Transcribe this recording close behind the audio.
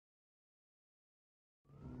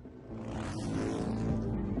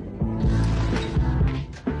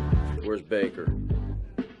Where's Baker?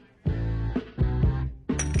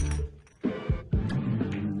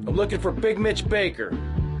 I'm looking for Big Mitch Baker.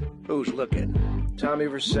 Who's looking? Tommy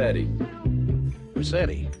Vercetti.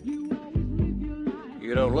 Vercetti?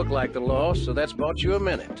 You don't look like the law, so that's bought you a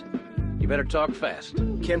minute. You better talk fast.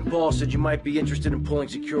 Ken Paul said you might be interested in pulling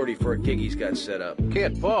security for a gig he's got set up.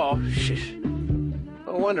 Kid Paul? Shh.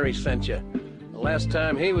 No wonder he sent you. The last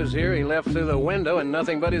time he was here, he left through the window in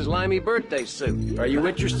nothing but his limey birthday suit. Are you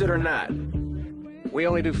interested or not? We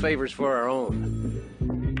only do favors for our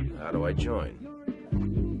own. How do I join?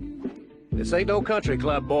 This ain't no country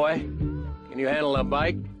club, boy. Can you handle a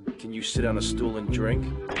bike? Can you sit on a stool and drink?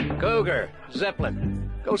 Cougar, Zeppelin,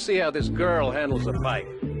 go see how this girl handles a bike.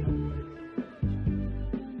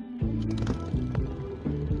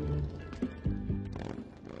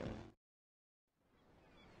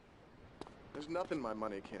 There's nothing my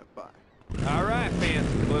money can't buy. All right,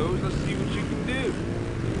 fancy clothes, let's see what you can do.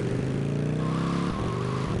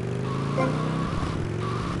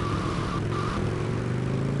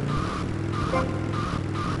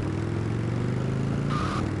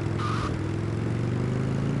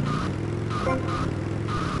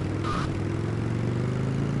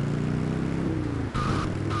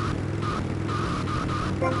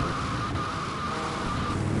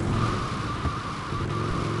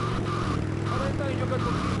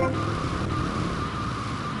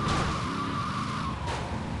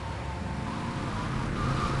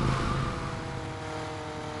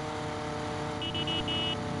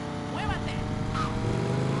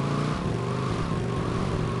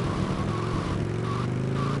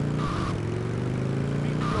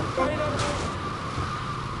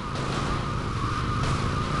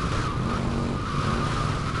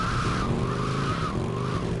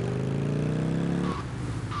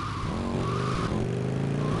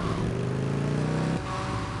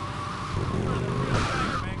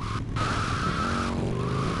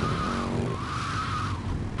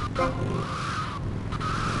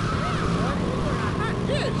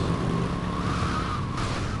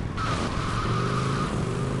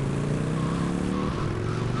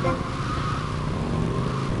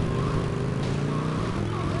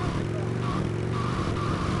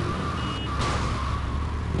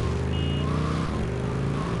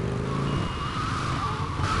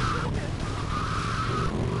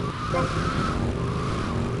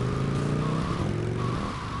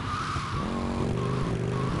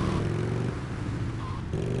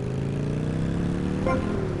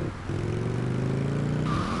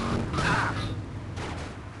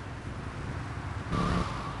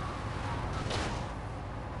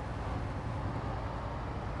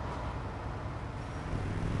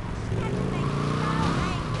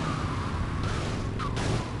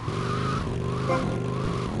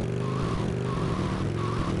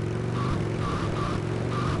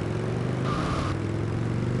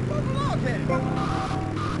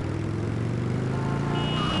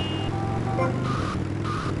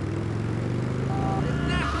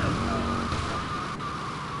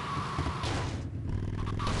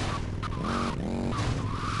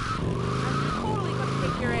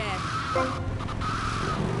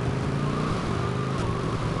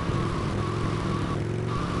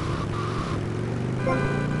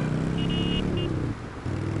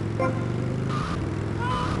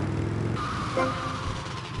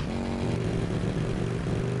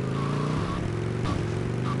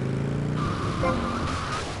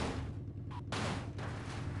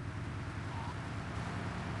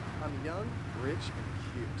 I'm young, rich, and